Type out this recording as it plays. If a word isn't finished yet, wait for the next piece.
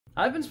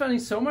I've been spending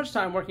so much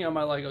time working on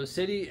my Lego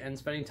City and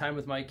spending time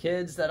with my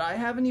kids that I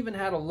haven't even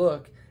had a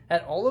look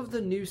at all of the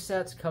new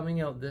sets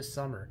coming out this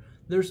summer.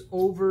 There's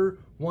over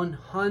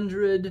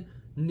 100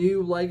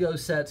 new Lego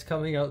sets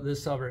coming out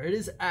this summer. It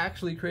is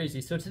actually crazy.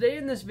 So today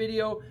in this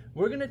video,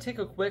 we're gonna take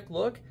a quick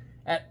look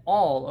at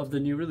all of the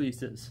new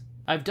releases.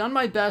 I've done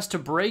my best to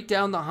break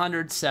down the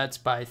 100 sets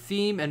by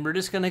theme, and we're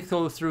just gonna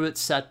go through it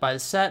set by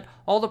set.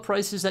 All the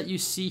prices that you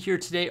see here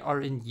today are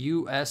in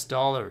US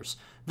dollars.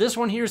 This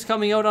one here is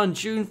coming out on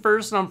June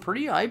 1st, and I'm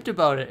pretty hyped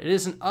about it. It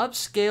is an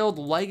upscaled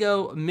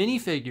Lego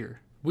minifigure.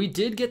 We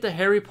did get the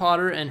Harry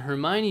Potter and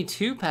Hermione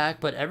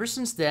 2-pack, but ever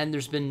since then,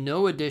 there's been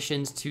no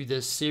additions to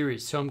this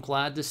series, so I'm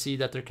glad to see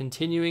that they're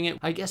continuing it.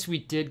 I guess we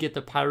did get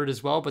the Pirate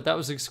as well, but that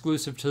was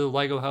exclusive to the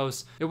Lego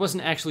house. It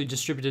wasn't actually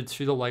distributed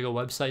through the Lego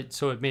website,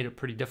 so it made it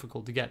pretty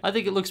difficult to get. I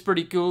think it looks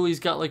pretty cool.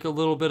 He's got like a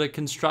little bit of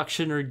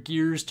construction or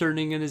gears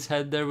turning in his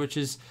head there, which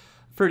is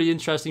pretty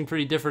interesting,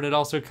 pretty different. It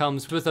also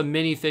comes with a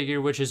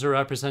minifigure, which is a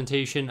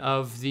representation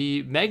of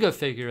the mega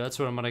figure. That's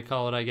what I'm gonna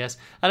call it, I guess.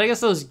 And I guess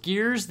those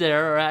gears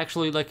there are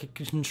actually like a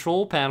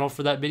control panel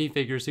for that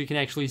minifigure, so you can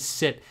actually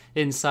sit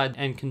inside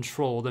and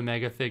control the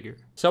mega figure.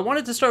 So I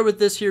wanted to start with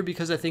this here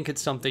because I think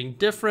it's something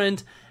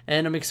different,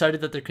 and I'm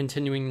excited that they're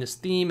continuing this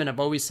theme. And I've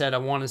always said I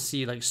want to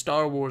see like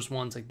Star Wars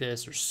ones like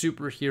this, or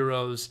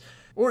superheroes,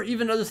 or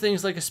even other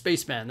things like a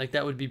spaceman. Like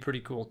that would be pretty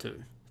cool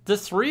too. The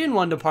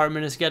 3-in-1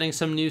 department is getting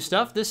some new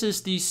stuff. This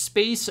is the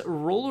Space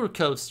Roller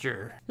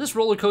Coaster. This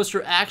roller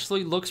coaster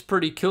actually looks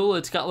pretty cool.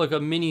 It's got like a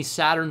mini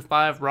Saturn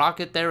V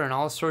rocket there and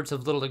all sorts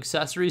of little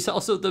accessories.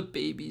 Also the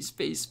baby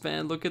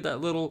spaceman. Look at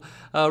that little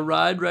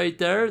ride right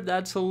there.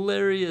 That's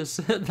hilarious.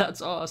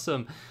 That's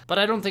awesome. But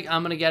I don't think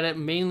I'm going to get it.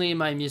 Mainly in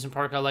my amusement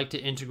park, I like to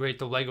integrate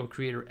the Lego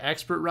Creator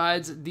Expert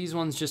rides. These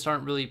ones just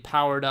aren't really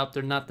powered up.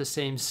 They're not the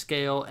same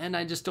scale, and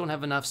I just don't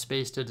have enough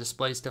space to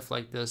display stuff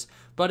like this.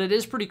 But it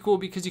is pretty cool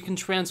because you can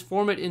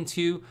transform it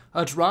into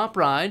a drop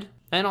ride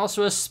and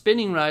also a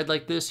spinning ride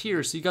like this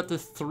here. So you got the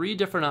 3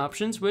 different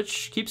options,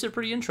 which keeps it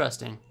pretty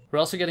interesting. We're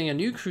also getting a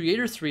new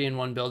Creator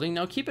 3-in-1 building.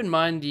 Now keep in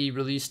mind the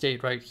release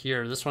date right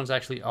here. This one's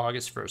actually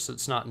August 1st, so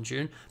it's not in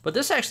June. But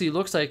this actually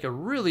looks like a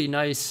really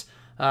nice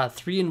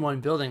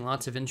 3-in-1 building.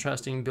 Lots of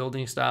interesting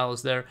building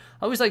styles there.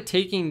 I always like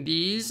taking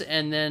these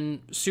and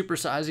then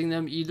supersizing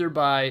them, either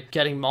by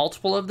getting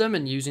multiple of them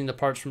and using the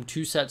parts from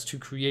 2 sets to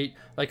create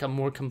like a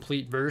more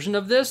complete version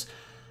of this,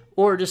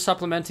 or just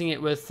supplementing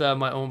it with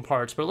my own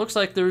parts. But it looks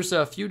like there's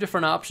a few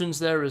different options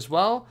there as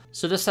well.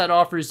 So this set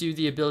offers you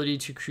the ability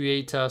to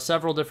create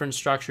several different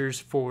structures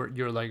for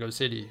your Lego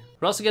City.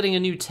 We're also getting a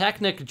new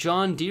Technic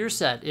John Deere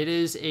set. It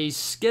is a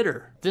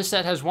skidder. This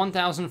set has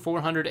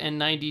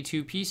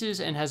 1,492 pieces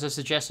and has a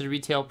suggested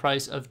retail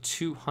price of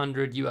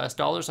 $200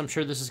 US. I'm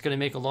sure this is going to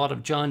make a lot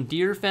of John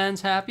Deere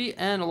fans happy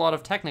and a lot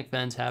of Technic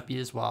fans happy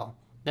as well.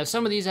 Now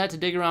some of these I had to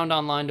dig around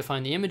online to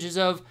find the images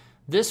of.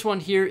 This one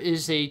here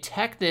is a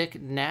Technic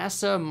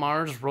NASA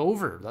Mars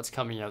rover that's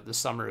coming out this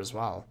summer as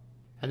well.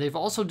 And they've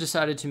also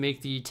decided to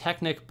make the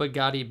Technic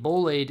Bugatti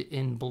Bolide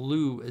in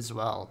blue as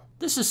well.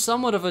 This is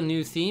somewhat of a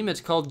new theme.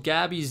 It's called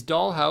Gabby's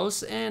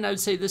Dollhouse, and I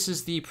would say this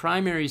is the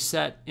primary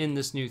set in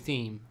this new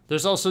theme.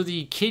 There's also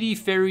the Kitty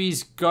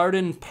Fairy's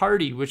Garden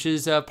Party, which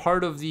is a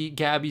part of the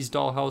Gabby's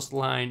Dollhouse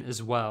line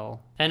as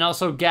well. And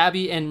also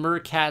Gabby and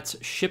Mercat's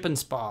Ship and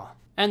Spa.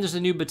 And there's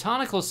a new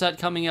botanical set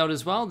coming out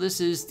as well.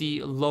 This is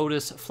the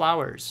Lotus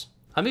Flowers.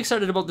 I'm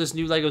excited about this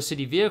new Lego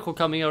City vehicle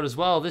coming out as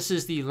well. This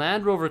is the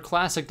Land Rover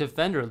Classic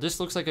Defender. This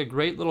looks like a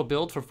great little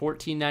build for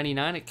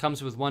 $14.99. It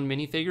comes with 1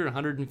 minifigure,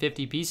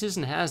 150 pieces,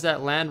 and has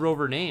that Land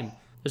Rover name.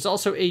 There's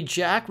also a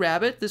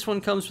Jackrabbit. This one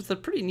comes with a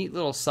pretty neat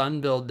little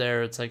sun build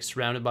there. It's like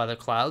surrounded by the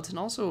clouds, and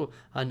also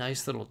a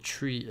nice little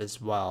tree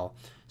as well.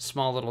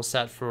 Small little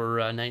set for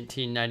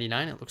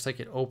 $19.99. It looks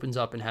like it opens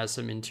up and has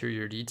some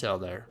interior detail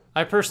there.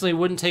 I personally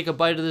wouldn't take a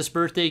bite of this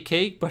birthday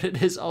cake, but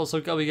it is also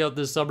coming out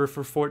this summer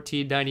for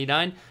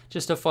 $14.99.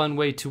 Just a fun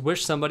way to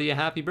wish somebody a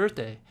happy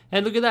birthday.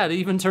 And look at that, it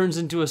even turns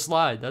into a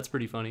slide. That's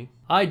pretty funny.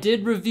 I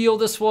did reveal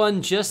this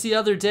one just the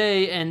other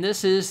day, and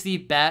this is the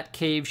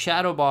Batcave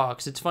Shadow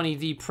Box. It's funny,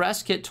 the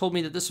press kit told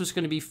me that this was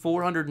going to be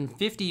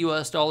 $450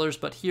 US,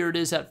 but here it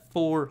is at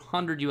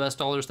 $400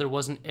 US. There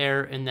wasn't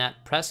air in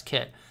that press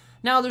kit.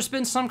 Now, there's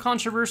been some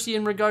controversy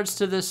in regards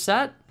to this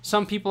set.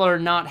 Some people are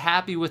not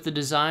happy with the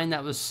design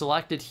that was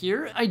selected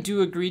here. I do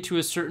agree to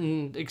a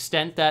certain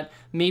extent that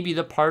maybe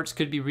the parts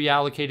could be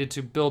reallocated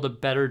to build a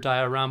better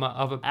diorama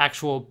of an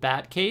actual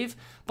Batcave,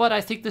 but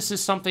I think this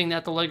is something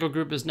that the LEGO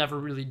Group has never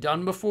really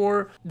done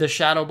before. The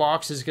shadow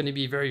box is going to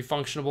be very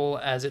functional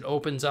as it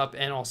opens up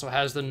and also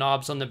has the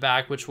knobs on the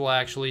back, which will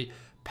actually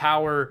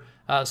power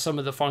some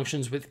of the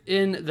functions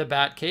within the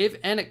Batcave,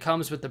 and it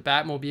comes with the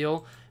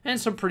Batmobile and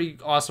some pretty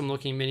awesome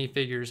looking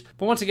minifigures.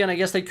 But once again, I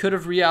guess they could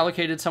have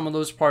reallocated some of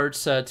those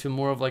parts to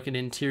more of like an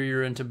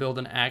interior and to build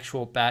an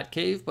actual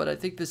Batcave, but I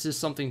think this is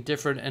something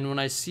different, and when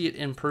I see it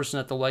in person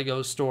at the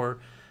LEGO store,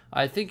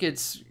 I think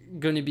it's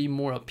going to be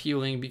more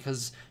appealing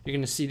because you're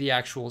going to see the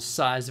actual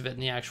size of it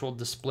and the actual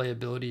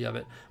displayability of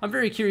it. I'm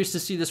very curious to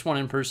see this one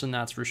in person,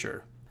 that's for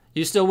sure.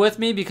 You still with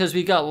me? Because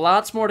we got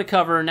lots more to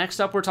cover. Next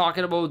up, we're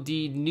talking about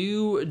the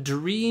new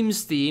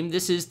Dreams theme.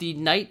 This is the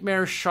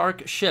Nightmare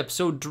Shark ship.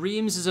 So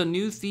Dreams is a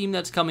new theme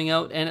that's coming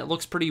out, and it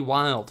looks pretty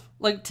wild.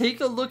 Like,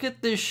 take a look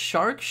at this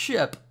shark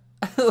ship.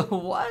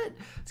 What?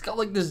 It's got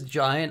like this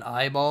giant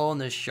eyeball and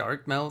this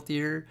shark mouth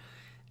here.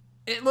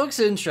 It looks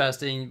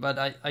interesting, but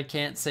I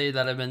can't say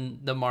that I'm in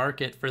the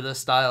market for this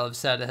style of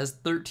set. It has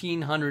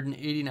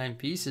 1,389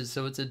 pieces,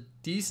 so it's a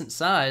decent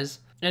size.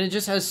 And it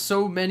just has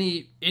so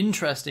many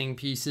interesting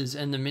pieces,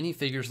 and the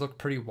minifigures look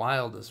pretty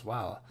wild as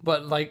well.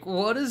 But like,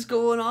 what is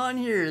going on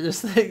here? This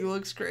thing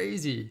looks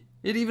crazy.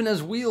 It even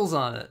has wheels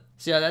on it.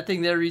 So yeah, that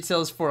thing there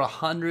retails for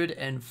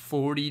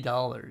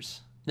 $140.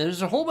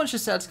 There's a whole bunch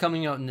of sets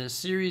coming out in this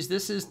series.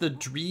 This is the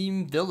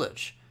Dream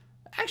Village.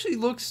 Actually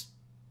looks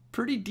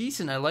pretty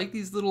decent. I like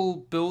these little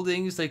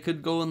buildings. They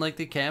could go in like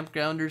the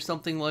campground or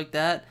something like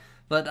that.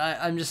 But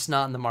I'm just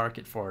not in the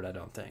market for it, I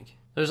don't think.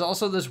 There's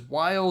also this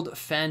wild,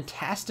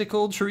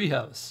 fantastical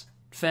treehouse.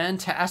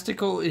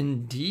 Fantastical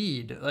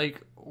indeed.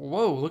 Like,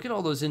 whoa, look at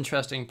all those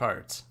interesting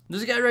parts.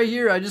 This guy right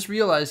here, I just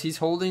realized he's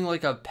holding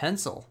like a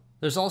pencil.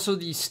 There's also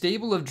the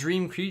stable of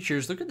dream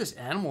creatures. Look at this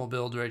animal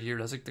build right here.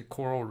 It has like the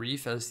coral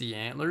reef as the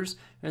antlers.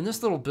 And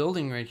this little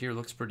building right here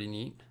looks pretty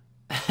neat.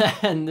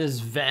 And this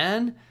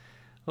van,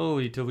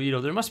 holy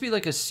Toledo. There must be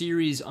like a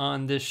series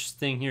on this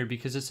thing here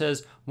because it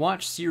says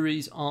watch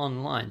series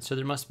online. So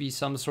there must be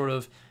some sort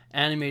of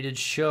animated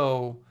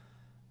show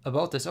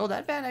about this. Oh,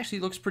 that van actually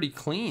looks pretty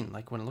clean.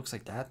 Like when it looks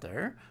like that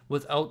there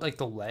without like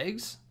the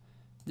legs,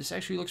 this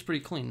actually looks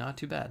pretty clean. Not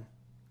too bad.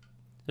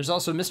 There's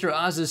also Mr.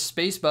 Oz's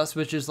space bus,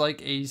 which is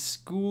like a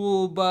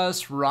school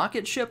bus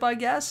rocket ship, I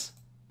guess.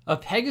 A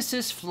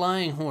Pegasus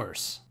flying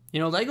horse. You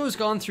know, LEGO's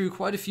gone through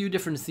quite a few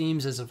different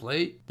themes as of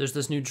late. There's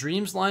this new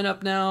Dreams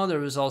lineup now. There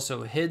was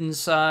also Hidden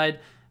Side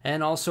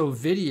and also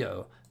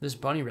Video. This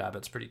bunny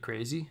rabbit's pretty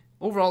crazy.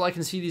 Overall, I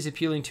can see these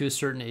appealing to a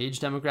certain age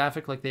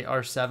demographic, like they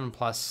are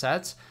 7+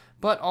 sets,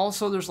 but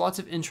also there's lots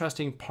of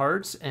interesting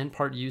parts and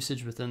part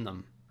usage within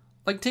them.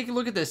 Like, take a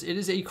look at this. It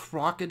is a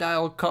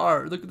crocodile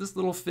car. Look at this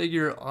little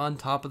figure on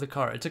top of the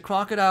car. It's a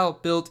crocodile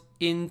built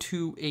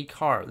into a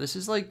car. This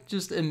is like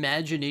just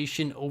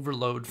imagination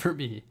overload for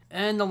me.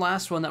 And the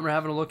last one that we're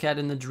having a look at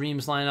in the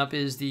Dreams lineup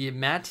is the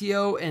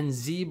Matteo and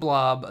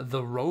Z-Blob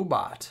the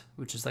robot,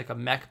 which is like a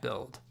mech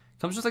build.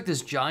 Comes with like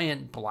this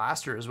giant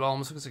blaster as well,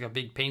 almost looks like a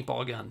big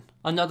paintball gun.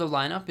 Another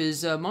lineup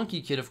is Monkey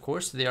Kid, of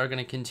course. They are going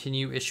to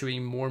continue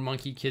issuing more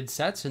Monkey Kid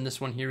sets, and this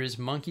one here is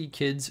Monkey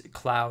Kid's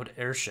Cloud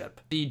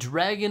Airship. The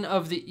Dragon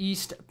of the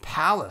East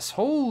Palace.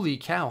 Holy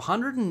cow,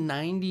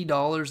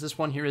 $190. This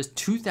one here is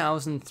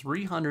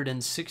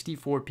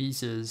 2,364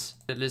 pieces.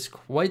 It is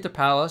quite the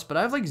palace, but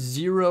I have like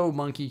 0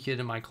 Monkey Kid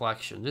in my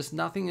collection. Just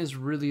nothing has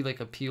really like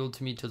appealed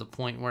to me to the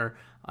point where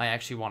I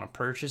actually want to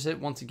purchase it.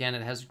 Once again,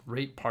 it has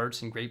great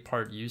parts and great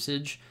part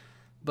usage,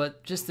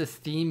 but just the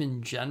theme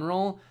in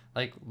general,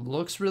 like,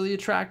 looks really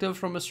attractive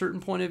from a certain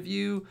point of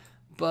view,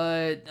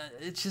 but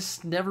it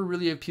just never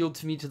really appealed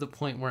to me to the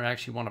point where I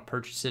actually want to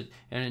purchase it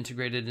and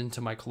integrate it into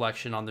my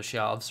collection on the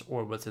shelves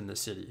or within the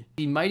city.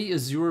 The Mighty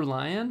Azure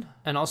Lion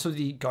and also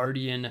the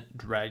Guardian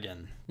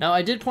Dragon. Now,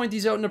 I did point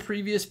these out in a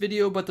previous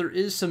video, but there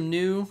is some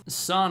new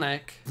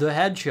Sonic the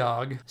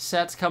Hedgehog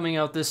sets coming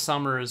out this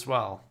summer as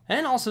well.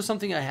 And also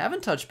something I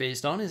haven't touched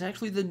base on is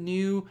actually the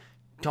new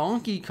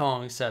Donkey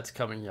Kong sets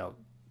coming out.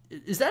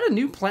 Is that a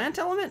new plant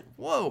element?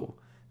 Whoa.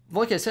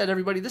 Like I said,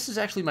 everybody, this is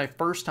actually my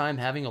first time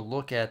having a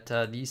look at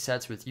these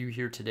sets with you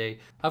here today.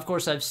 Of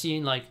course, I've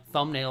seen like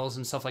thumbnails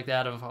and stuff like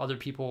that of other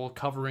people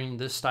covering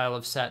this style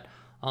of set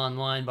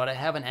online, but I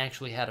haven't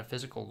actually had a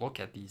physical look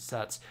at these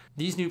sets.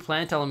 These new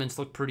plant elements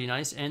look pretty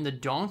nice, and the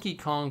Donkey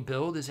Kong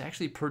build is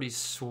actually pretty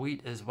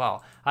sweet as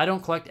well. I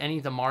don't collect any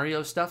of the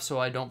Mario stuff, so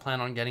I don't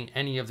plan on getting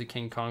any of the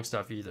King Kong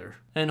stuff either.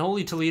 And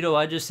holy Toledo,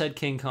 I just said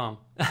King Kong.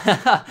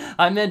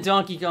 I meant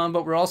Donkey Kong,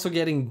 but we're also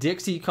getting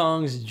Dixie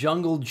Kong's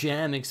Jungle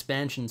Jam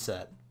expansion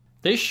set.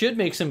 They should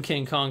make some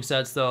King Kong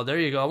sets though. There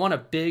you go. I want a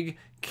big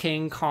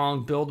King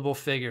Kong buildable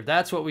figure.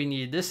 That's what we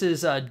need. This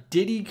is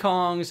Diddy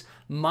Kong's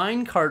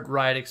Minecart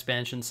Ride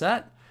expansion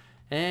set.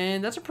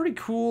 And that's a pretty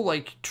cool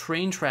like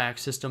train track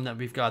system that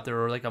we've got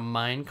there, or like a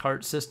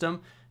minecart system.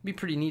 It'd be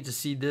pretty neat to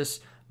see this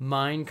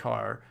mine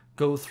car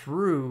go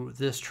through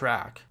this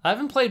track. I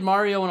haven't played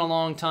Mario in a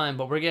long time,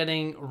 but we're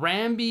getting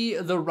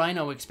Rambi the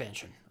Rhino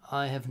expansion.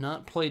 I have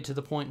not played to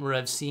the point where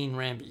I've seen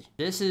Rambi.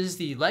 This is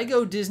the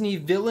Lego Disney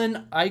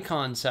Villain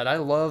Icon set. I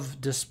love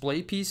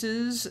display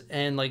pieces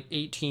and like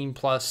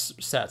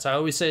 18+ sets. I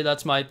always say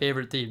that's my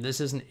favorite theme.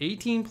 This is an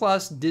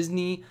 18+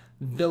 Disney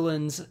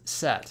Villains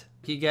set.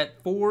 You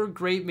get 4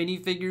 great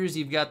minifigures.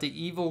 You've got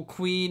the Evil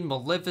Queen,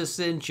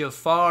 Maleficent,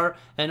 Jafar,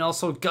 and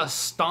also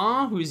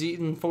Gaston, who's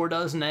eating 4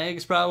 dozen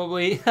eggs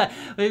probably.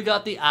 We've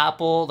got the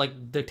apple,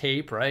 like the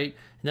tape, right?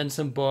 And then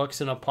some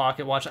books and a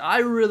pocket watch. I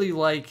really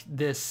like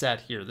this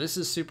set here. This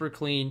is super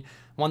clean.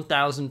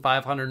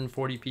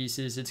 1,540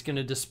 pieces. It's going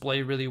to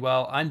display really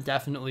well. I'm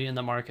definitely in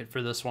the market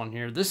for this one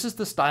here. This is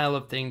the style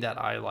of thing that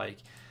I like.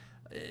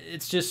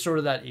 It's just sort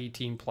of that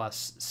 18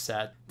 plus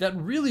set that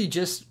really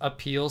just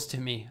appeals to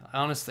me.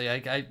 Honestly,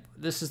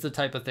 this is the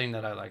type of thing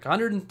that I like.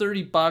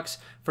 $130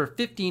 for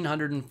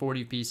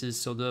 1,540 pieces,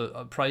 so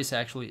the price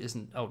actually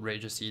isn't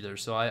outrageous either.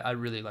 So I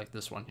really like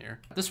this one here.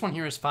 This one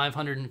here is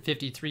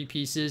 553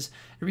 pieces.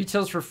 It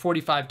retails for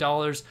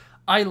 $45.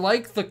 I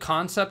like the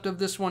concept of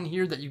this one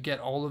here, that you get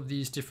all of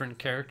these different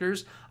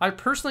characters. I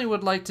personally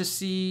would like to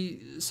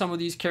see some of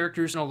these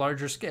characters in a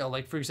larger scale.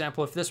 Like, for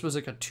example, if this was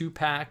like a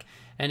 2-pack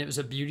and it was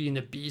a Beauty and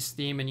the Beast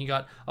theme and you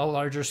got a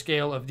larger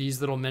scale of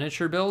these little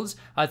miniature builds,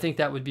 I think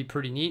that would be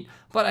pretty neat.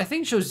 But I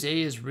think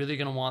Jose is really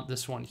going to want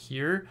this one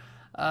here.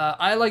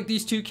 I like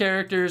these two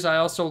characters. I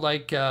also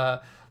like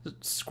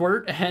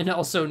Squirt and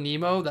also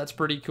Nemo. That's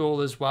pretty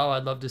cool as well.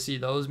 I'd love to see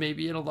those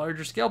maybe in a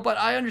larger scale, but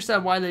I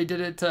understand why they did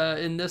it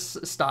in this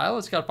style.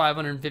 It's got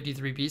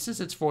 553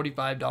 pieces. It's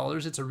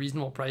 $45. It's a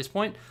reasonable price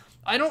point.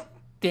 I don't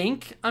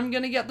think I'm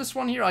gonna get this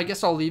one here. I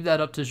guess I'll leave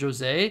that up to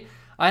Jose.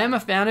 I am a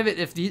fan of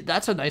it.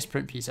 That's a nice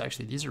print piece,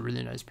 actually. These are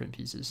really nice print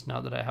pieces now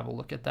that I have a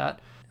look at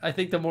that. I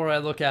think the more I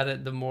look at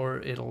it, the more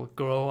it'll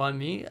grow on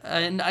me.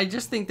 And I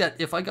just think that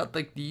if I got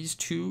like these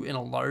two in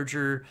a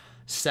larger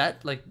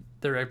set, like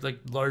they're like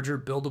larger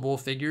buildable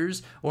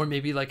figures, or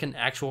maybe like an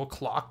actual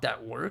clock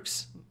that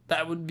works,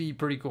 that would be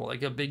pretty cool.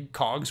 Like a big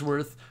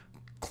Cogsworth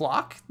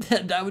clock,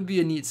 that would be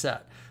a neat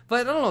set.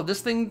 But I don't know,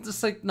 this thing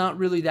just like not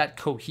really that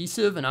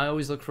cohesive, and I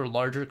always look for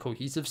larger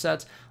cohesive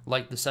sets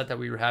like the set that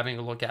we were having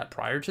a look at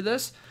prior to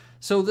this.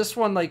 So this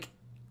one, like,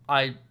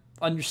 I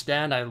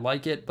understand, I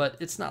like it, but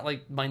it's not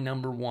like my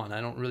number one.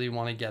 I don't really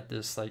want to get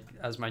this like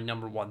as my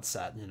number one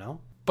set, you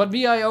know? But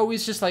me, I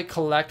always just like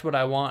collect what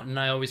I want, and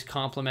I always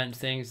compliment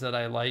things that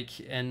I like,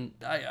 and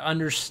I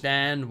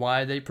understand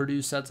why they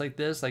produce sets like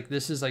this. Like,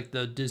 this is like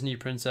the Disney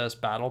Princess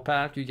Battle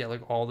Pack. You get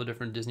like all the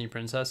different Disney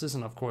princesses,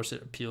 and of course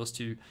it appeals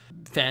to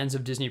fans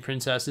of Disney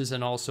princesses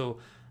and also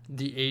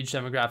the age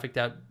demographic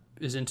that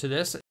is into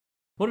this.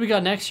 What do we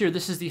got next here?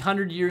 This is the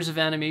 100 Years of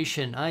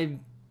Animation.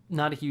 I'm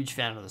not a huge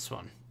fan of this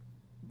one.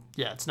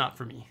 Yeah, it's not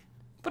for me.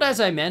 But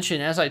as I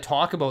mentioned, as I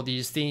talk about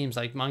these themes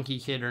like Monkey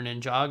Kid or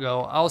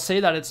Ninjago, I'll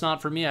say that it's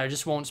not for me. I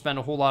just won't spend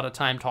a whole lot of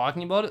time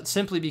talking about it,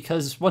 simply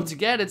because, once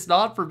again, it's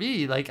not for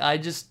me. Like, I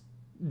just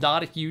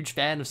not a huge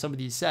fan of some of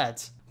these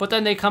sets. But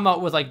then they come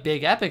out with like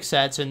big epic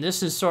sets, and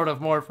this is sort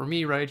of more for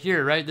me right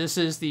here, right? This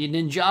is the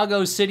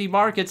Ninjago City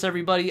Markets,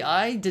 everybody.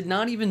 I did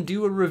not even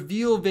do a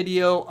reveal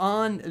video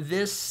on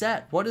this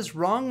set. What is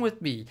wrong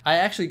with me? I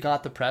actually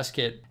got the press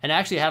kit and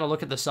actually had a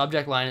look at the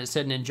subject line. It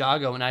said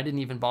Ninjago, and I didn't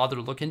even bother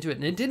to look into it.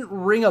 And it didn't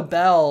ring a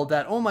bell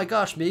that, oh my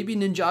gosh, maybe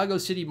Ninjago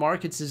City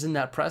Markets is in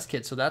that press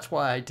kit. So that's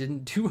why I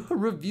didn't do a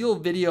reveal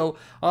video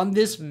on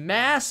this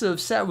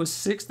massive set with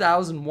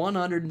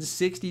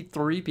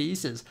 6,163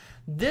 pieces.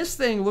 This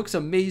thing looks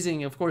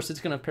amazing. Of course, it's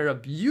going to pair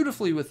up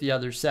beautifully with the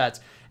other sets.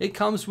 It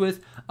comes with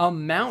a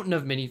mountain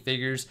of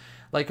minifigures,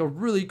 like a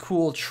really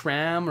cool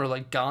tram or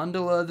like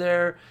gondola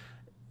there.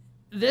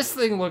 This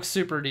thing looks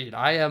super neat.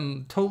 I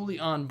am totally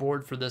on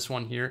board for this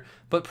one here,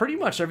 but pretty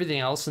much everything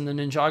else in the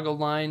Ninjago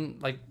line,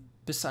 like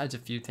besides a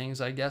few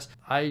things, I guess,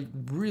 I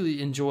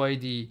really enjoy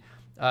the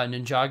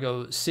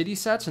Ninjago City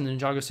sets and the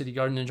Ninjago City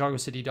Garden, Ninjago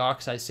City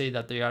Docks. I say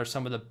that they are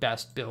some of the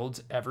best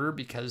builds ever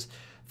because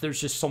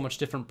there's just so much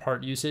different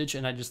part usage,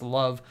 and I just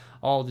love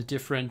all the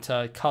different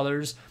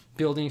colors,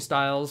 building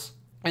styles,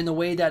 and the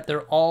way that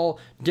they're all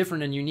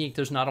different and unique.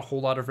 There's not a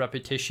whole lot of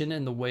repetition,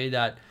 and the way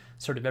that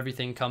sort of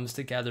everything comes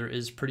together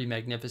is pretty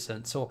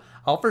magnificent. So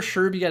I'll for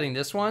sure be getting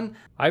this one.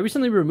 I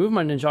recently removed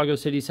my Ninjago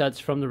City sets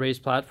from the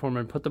raised platform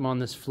and put them on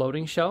this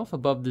floating shelf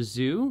above the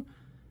zoo.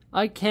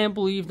 I can't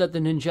believe that the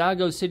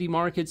Ninjago City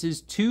Markets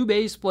is 2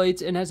 base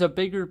plates and has a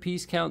bigger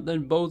piece count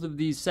than both of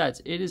these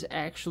sets. It is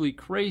actually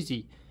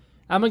crazy.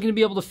 Am I going to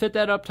be able to fit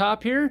that up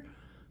top here?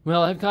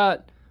 Well, I've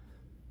got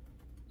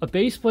a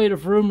base plate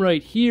of room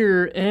right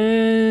here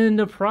and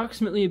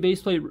approximately a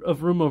base plate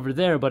of room over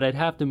there, but I'd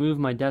have to move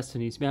my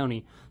Destiny's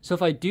Bounty. So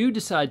if I do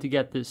decide to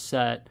get this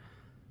set,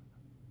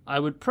 I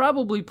would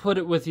probably put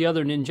it with the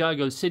other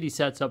Ninjago City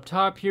sets up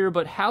top here,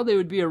 but how they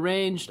would be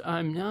arranged,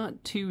 I'm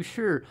not too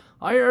sure.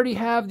 I already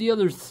have the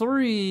other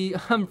 3.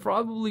 I'm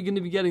probably going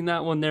to be getting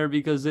that one there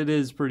because it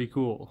is pretty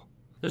cool.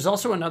 There's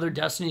also another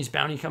Destiny's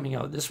Bounty coming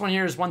out. This one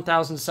here is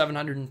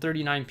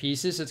 1,739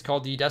 pieces. It's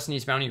called the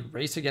Destiny's Bounty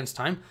Race Against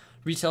Time.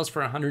 Retails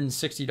for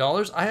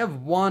 $160. I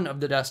have one of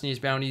the Destiny's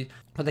Bounty,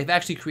 but they've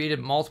actually created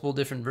multiple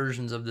different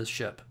versions of this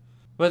ship.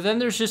 But then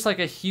there's just like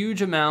a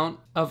huge amount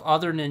of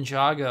other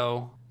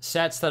Ninjago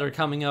sets that are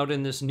coming out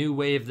in this new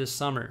wave this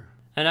summer.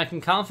 And I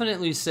can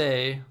confidently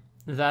say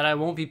that I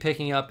won't be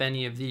picking up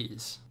any of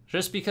these.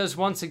 Just because,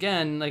 once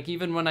again, like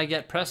even when I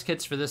get press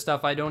kits for this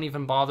stuff, I don't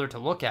even bother to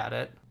look at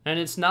it. And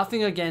it's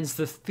nothing against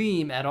the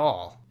theme at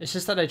all. It's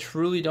just that I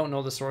truly don't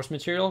know the source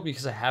material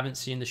because I haven't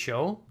seen the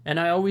show. And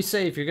I always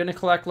say, if you're going to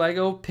collect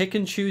Lego, pick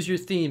and choose your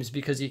themes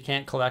because you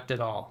can't collect it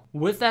all.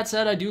 With that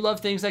said, I do love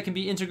things that can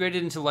be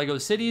integrated into Lego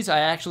cities. I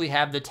actually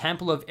have the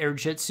Temple of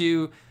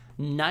Airjitsu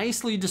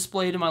nicely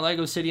displayed in my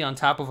LEGO City on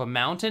top of a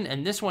mountain.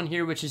 And this one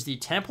here, which is the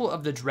Temple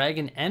of the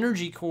Dragon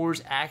Energy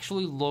Cores,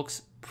 actually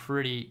looks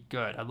pretty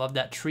good. I love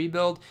that tree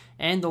build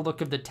and the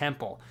look of the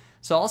temple.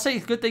 So I'll say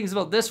good things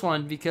about this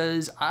one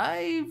because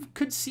I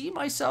could see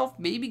myself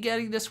maybe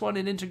getting this one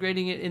and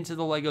integrating it into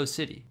the LEGO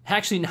City.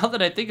 Actually, now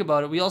that I think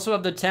about it, we also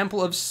have the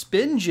Temple of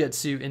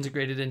Spinjitzu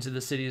integrated into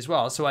the city as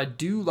well. So I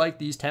do like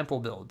these temple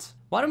builds.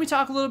 Why don't we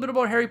talk a little bit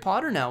about Harry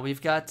Potter now?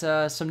 We've got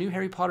some new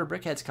Harry Potter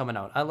brickheads coming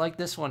out. I like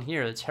this one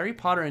here. It's Harry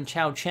Potter and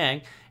Cho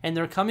Chang, and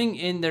they're coming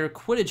in their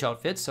Quidditch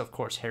outfits. So of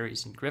course,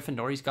 Harry's in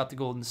Gryffindor. He's got the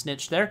golden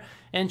snitch there,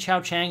 and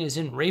Cho Chang is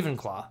in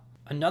Ravenclaw.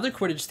 Another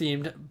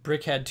Quidditch-themed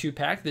Brickhead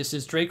 2-pack. This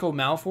is Draco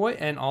Malfoy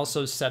and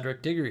also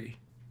Cedric Diggory.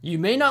 You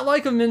may not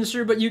like him,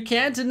 Minister, but you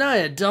can't deny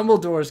it.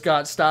 Dumbledore's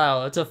got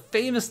style. It's a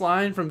famous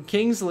line from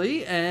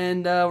Kingsley,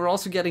 and we're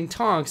also getting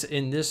Tonks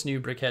in this new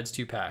Brickheads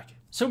 2-pack.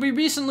 So we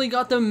recently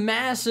got the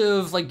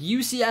massive, like,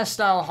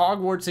 UCS-style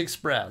Hogwarts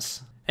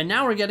Express. And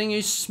now we're getting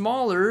a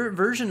smaller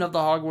version of the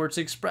Hogwarts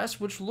Express,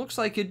 which looks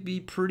like it'd be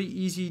pretty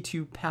easy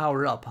to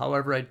power up.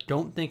 However, I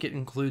don't think it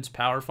includes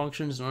power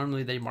functions.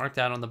 Normally they mark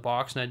that on the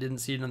box and I didn't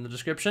see it in the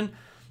description.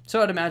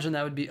 So I'd imagine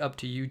that would be up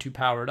to you to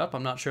power it up.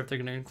 I'm not sure if they're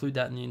going to include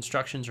that in the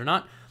instructions or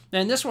not.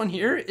 And this one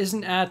here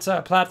isn't at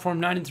platform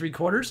 9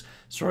 3/4.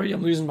 Sorry,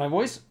 I'm losing my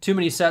voice. Too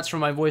many sets for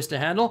my voice to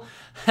handle.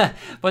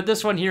 But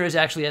this one here is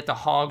actually at the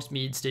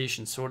Hogsmeade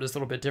station, so it is a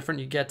little bit different.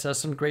 You get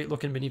some great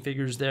looking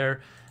minifigures there,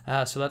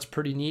 so that's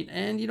pretty neat.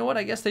 And you know what?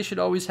 I guess they should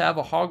always have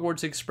a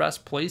Hogwarts Express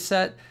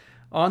playset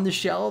on the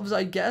shelves,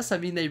 I guess. I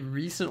mean, they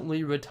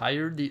recently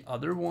retired the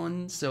other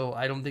one, so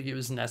I don't think it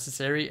was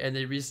necessary. And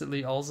they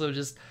recently also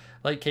just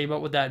like came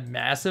out with that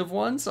massive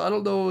one, so I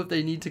don't know if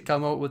they need to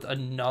come out with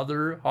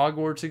another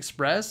Hogwarts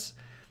Express.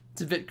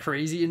 It's a bit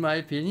crazy in my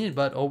opinion,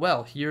 but oh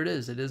well, here it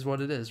is. It is what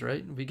it is,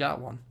 right? We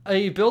got one.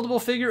 A buildable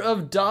figure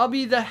of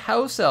Dobby the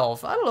House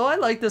Elf. I don't know, I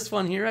like this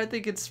one here. I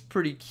think it's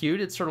pretty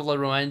cute. It sort of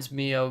reminds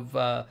me of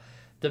the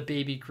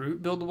Baby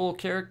Groot buildable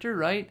character,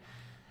 right?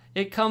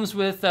 It comes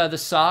with the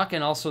sock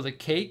and also the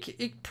cake.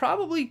 It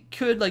probably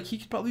could, like, he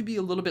could probably be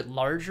a little bit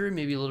larger,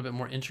 maybe a little bit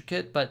more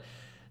intricate, but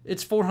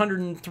it's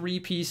 403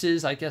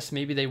 pieces. I guess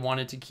maybe they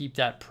wanted to keep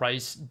that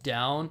price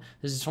down.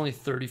 This is only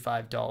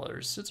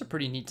 $35. So it's a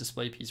pretty neat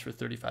display piece for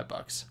 35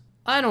 bucks.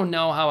 I don't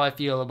know how I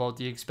feel about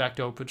the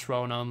Expecto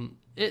Patronum.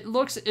 It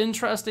looks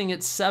interesting.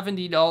 It's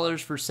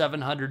 $70 for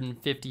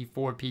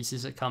 754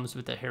 pieces. It comes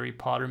with a Harry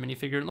Potter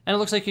minifigure. And it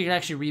looks like you can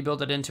actually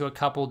rebuild it into a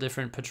couple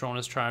different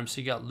Patronus charms.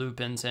 So you got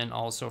Lupins and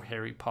also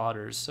Harry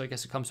Potters. So I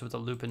guess it comes with a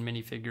Lupin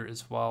minifigure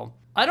as well.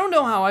 I don't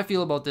know how I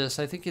feel about this.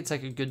 I think it's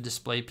like a good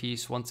display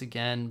piece once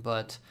again,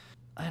 but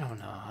I don't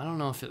know. I don't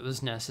know if it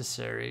was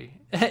necessary.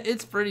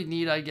 It's pretty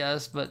neat, I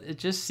guess, but it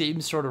just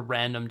seems sort of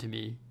random to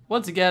me.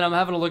 Once again, I'm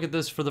having a look at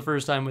this for the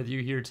first time with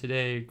you here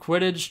today.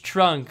 Quidditch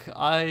trunk.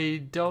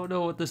 I don't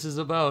know what this is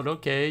about.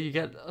 Okay, you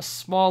got a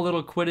small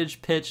little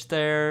Quidditch pitch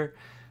there.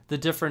 The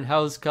different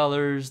house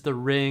colors, the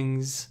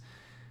rings.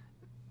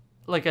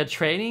 Like a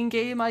training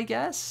game, I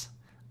guess?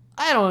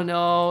 I don't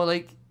know.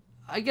 Like,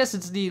 I guess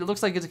it's neat. It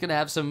looks like it's going to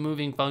have some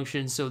moving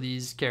functions so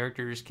these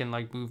characters can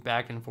like move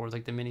back and forth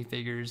like the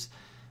minifigures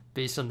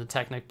based on the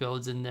Technic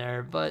builds in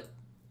there. But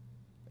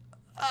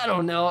I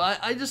don't know.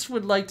 I just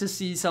would like to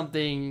see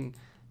something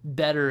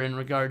better in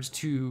regards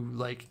to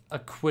like a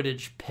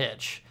Quidditch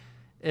pitch.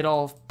 It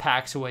all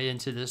packs away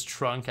into this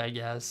trunk, I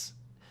guess.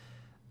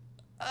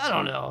 I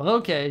don't know.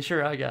 Okay,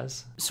 sure, I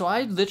guess. So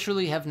I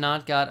literally have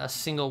not got a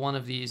single one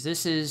of these.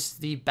 This is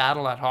the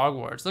Battle at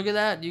Hogwarts. Look at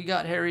that. You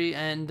got Harry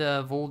and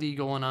Voldy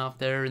going off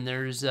there, and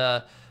there's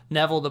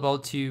Neville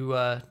about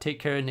to take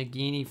care of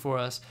Nagini for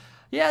us.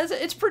 Yeah,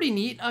 it's pretty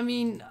neat. I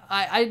mean,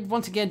 I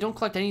once again don't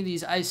collect any of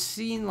these. I've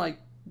seen like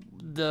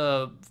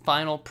the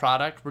final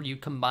product where you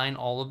combine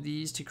all of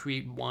these to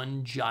create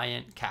one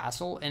giant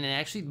castle, and it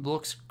actually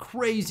looks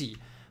crazy.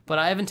 But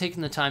I haven't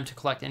taken the time to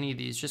collect any of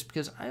these just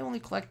because I only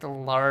collect the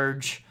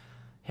large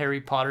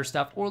Harry Potter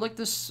stuff, or like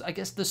this, I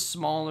guess the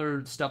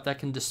smaller stuff that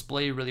can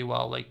display really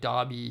well, like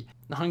Dobby,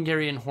 the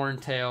Hungarian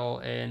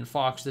Horntail, and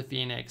Fox the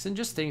Phoenix, and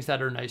just things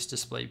that are nice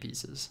display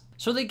pieces.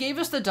 So they gave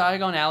us the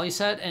Diagon Alley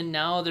set, and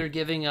now they're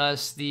giving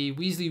us the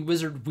Weasley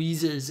Wizard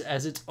Wheezes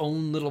as its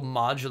own little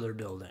modular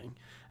building.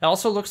 It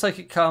also looks like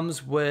it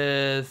comes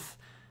with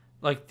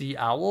like the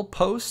owl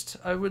post,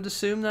 I would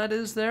assume that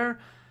is there.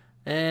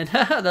 And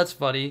that's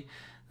funny.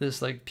 This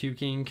like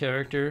puking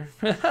character.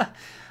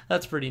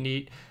 That's pretty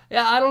neat.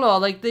 Yeah, I don't know.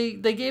 Like they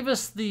gave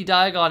us the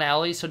Diagon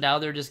Alley, so now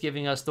they're just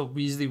giving us the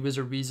Weasley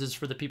Wizard Wheezes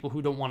for the people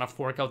who don't want to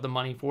fork out the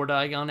money for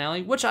Diagon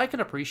Alley, which I can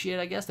appreciate,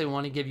 I guess. They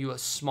want to give you a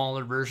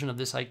smaller version of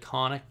this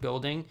iconic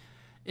building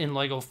in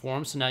Lego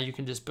form, so now you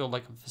can just build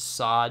like a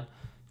facade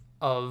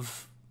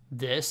of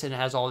this, and it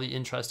has all the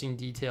interesting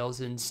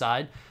details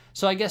inside.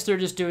 So I guess they're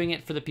just doing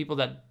it for the people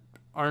that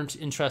aren't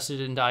interested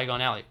in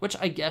Diagon Alley, which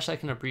I guess I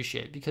can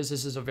appreciate because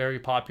this is a very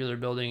popular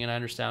building and I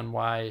understand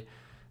why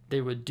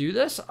they would do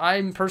this.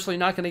 I'm personally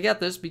not going to get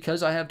this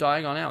because I have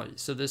Diagon Alley,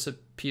 so this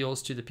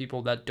appeals to the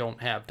people that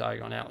don't have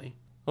Diagon Alley.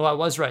 Oh, I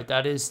was right.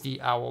 That is the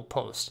Owl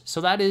Post.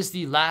 So that is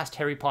the last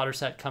Harry Potter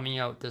set coming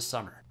out this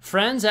summer.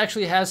 Friends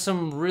actually has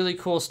some really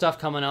cool stuff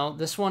coming out.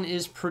 This one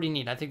is pretty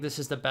neat. I think this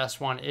is the best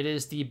one. It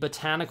is the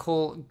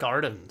Botanical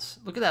Gardens.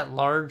 Look at that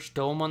large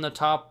dome on the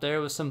top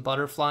there with some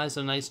butterflies,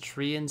 a nice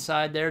tree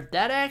inside there.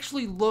 That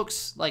actually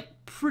looks like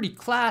pretty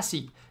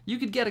classy. You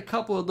could get a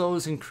couple of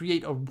those and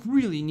create a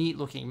really neat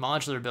looking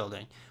modular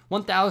building.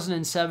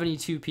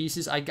 1,072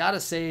 pieces. I gotta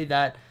say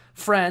that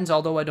Friends,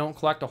 although I don't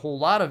collect a whole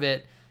lot of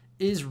it,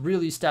 is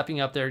really stepping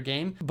up their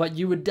game, but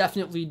you would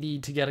definitely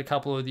need to get a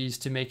couple of these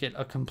to make it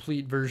a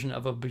complete version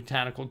of a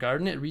botanical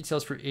garden. It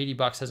retails for 80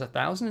 bucks, has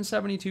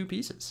 1,072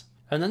 pieces.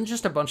 And then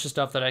just a bunch of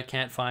stuff that I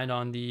can't find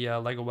on the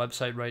Lego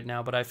website right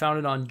now, but I found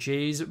it on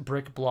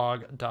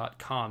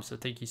jaysbrickblog.com. So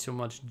thank you so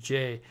much,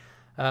 Jay.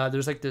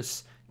 There's like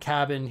this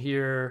cabin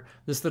here,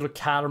 this little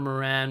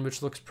catamaran,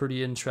 which looks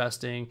pretty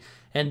interesting.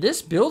 And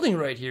this building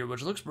right here,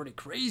 which looks pretty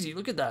crazy.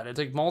 Look at that. It's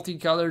like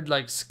multicolored,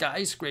 like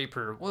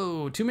skyscraper.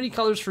 Whoa, too many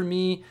colors for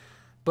me,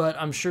 but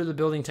I'm sure the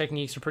building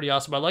techniques are pretty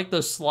awesome. I like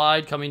the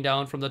slide coming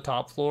down from the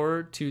top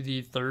floor to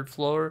the third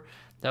floor.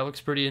 That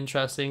looks pretty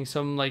interesting.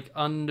 Some like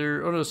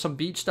some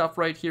beach stuff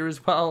right here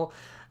as well.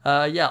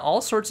 Yeah,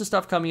 all sorts of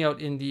stuff coming out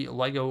in the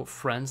Lego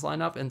Friends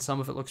lineup, and some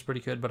of it looks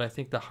pretty good, but I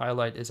think the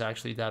highlight is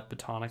actually that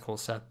botanical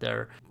set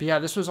there. But yeah,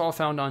 this was all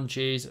found on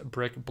Jay's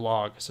Brick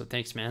blog, so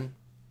thanks, man.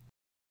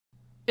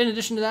 In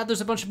addition to that,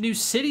 there's a bunch of new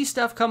city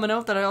stuff coming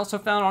out that I also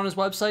found on his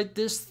website.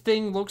 This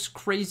thing looks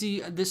crazy.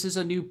 This is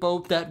a new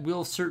boat that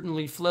will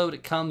certainly float.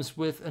 It comes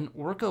with an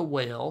orca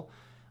whale,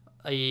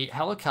 a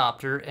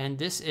helicopter, and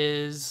this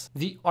is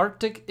the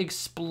Arctic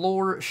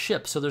Explorer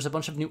ship. So there's a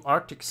bunch of new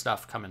Arctic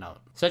stuff coming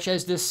out, such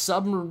as this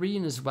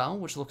submarine as well,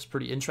 which looks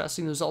pretty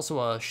interesting. There's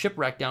also a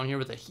shipwreck down here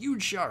with a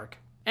huge shark,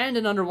 and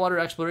an underwater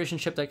exploration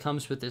ship that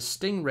comes with this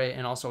stingray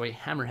and also a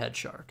hammerhead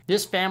shark.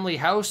 This family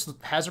house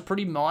has a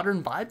pretty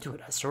modern vibe to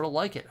it. I sort of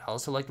like it. I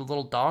also like the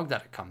little dog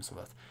that it comes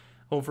with.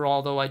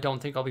 Overall, though, I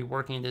don't think I'll be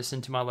working this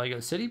into my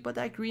Lego city, but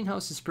that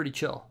greenhouse is pretty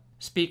chill.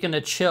 Speaking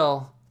of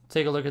chill,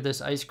 take a look at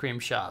this ice cream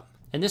shop.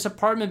 And this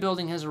apartment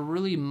building has a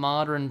really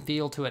modern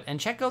feel to it.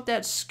 And check out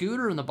that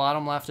scooter in the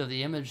bottom left of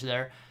the image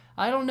there.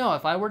 I don't know,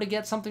 if I were to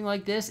get something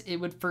like this, it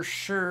would for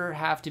sure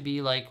have to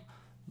be like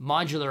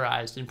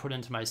modularized and put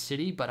into my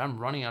city, but I'm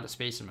running out of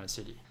space in my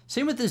city.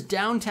 Same with this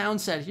downtown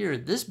set here.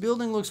 This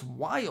building looks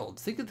wild.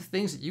 Think of the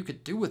things that you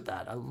could do with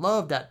that. I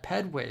love that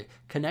pedway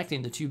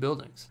connecting the two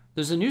buildings.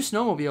 There's a new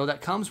snowmobile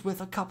that comes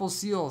with a couple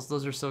seals.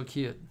 Those are so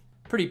cute.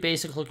 Pretty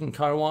basic looking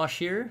car wash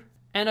here.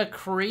 And a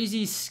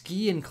crazy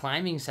ski and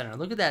climbing center.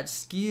 Look at that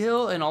ski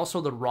hill and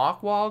also the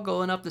rock wall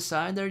going up the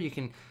side there. You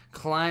can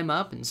climb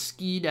up and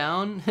ski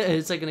down.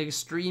 It's like an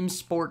extreme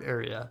sport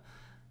area.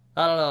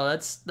 I don't know,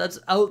 that's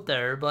out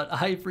there, but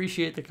I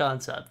appreciate the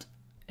concept.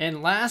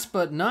 And last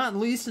but not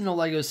least in the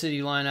Lego City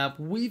lineup,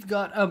 we've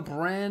got a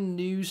brand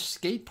new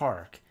skate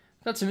park.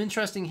 Got some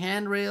interesting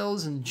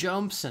handrails and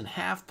jumps and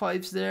half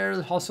pipes there.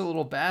 There's also a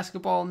little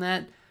basketball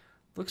net.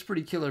 Looks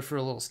pretty killer for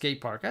a little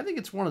skate park. I think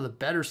it's one of the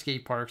better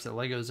skate parks that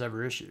Lego's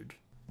ever issued.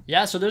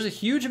 Yeah, so there's a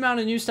huge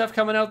amount of new stuff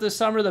coming out this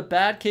summer. The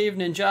Batcave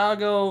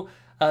Ninjago,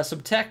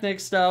 some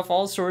Technic stuff,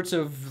 all sorts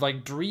of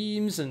like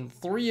Dreams and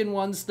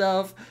 3-in-1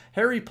 stuff.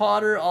 Harry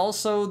Potter,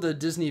 also the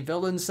Disney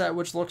Villain set,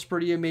 which looks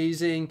pretty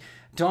amazing.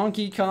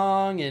 Donkey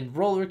Kong and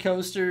roller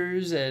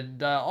coasters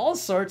and all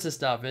sorts of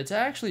stuff. It's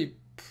actually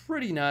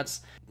pretty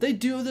nuts. They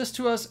do this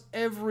to us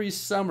every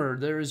summer.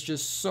 There is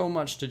just so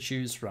much to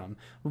choose from.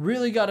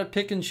 Really got to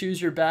pick and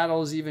choose your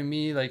battles. Even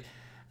me, like,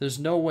 there's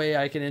no way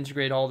I can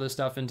integrate all this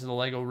stuff into the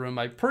Lego room.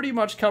 I pretty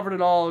much covered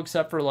it all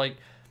except for like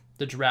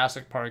the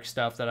Jurassic Park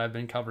stuff that I've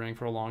been covering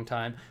for a long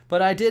time.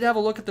 But I did have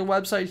a look at the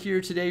website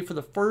here today for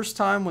the first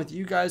time with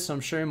you guys, so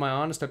I'm sharing my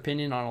honest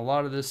opinion on a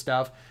lot of this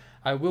stuff.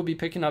 I will be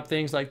picking up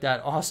things like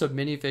that awesome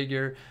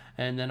minifigure,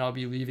 and then I'll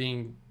be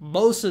leaving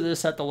most of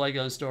this at the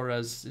Lego store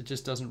as it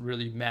just doesn't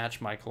really match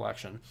my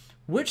collection.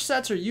 Which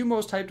sets are you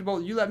most hyped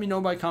about? You let me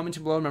know by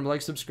commenting below. Remember,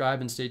 like,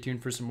 subscribe, and stay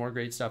tuned for some more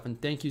great stuff.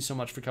 And thank you so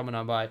much for coming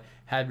on by.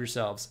 Have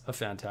yourselves a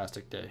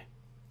fantastic day.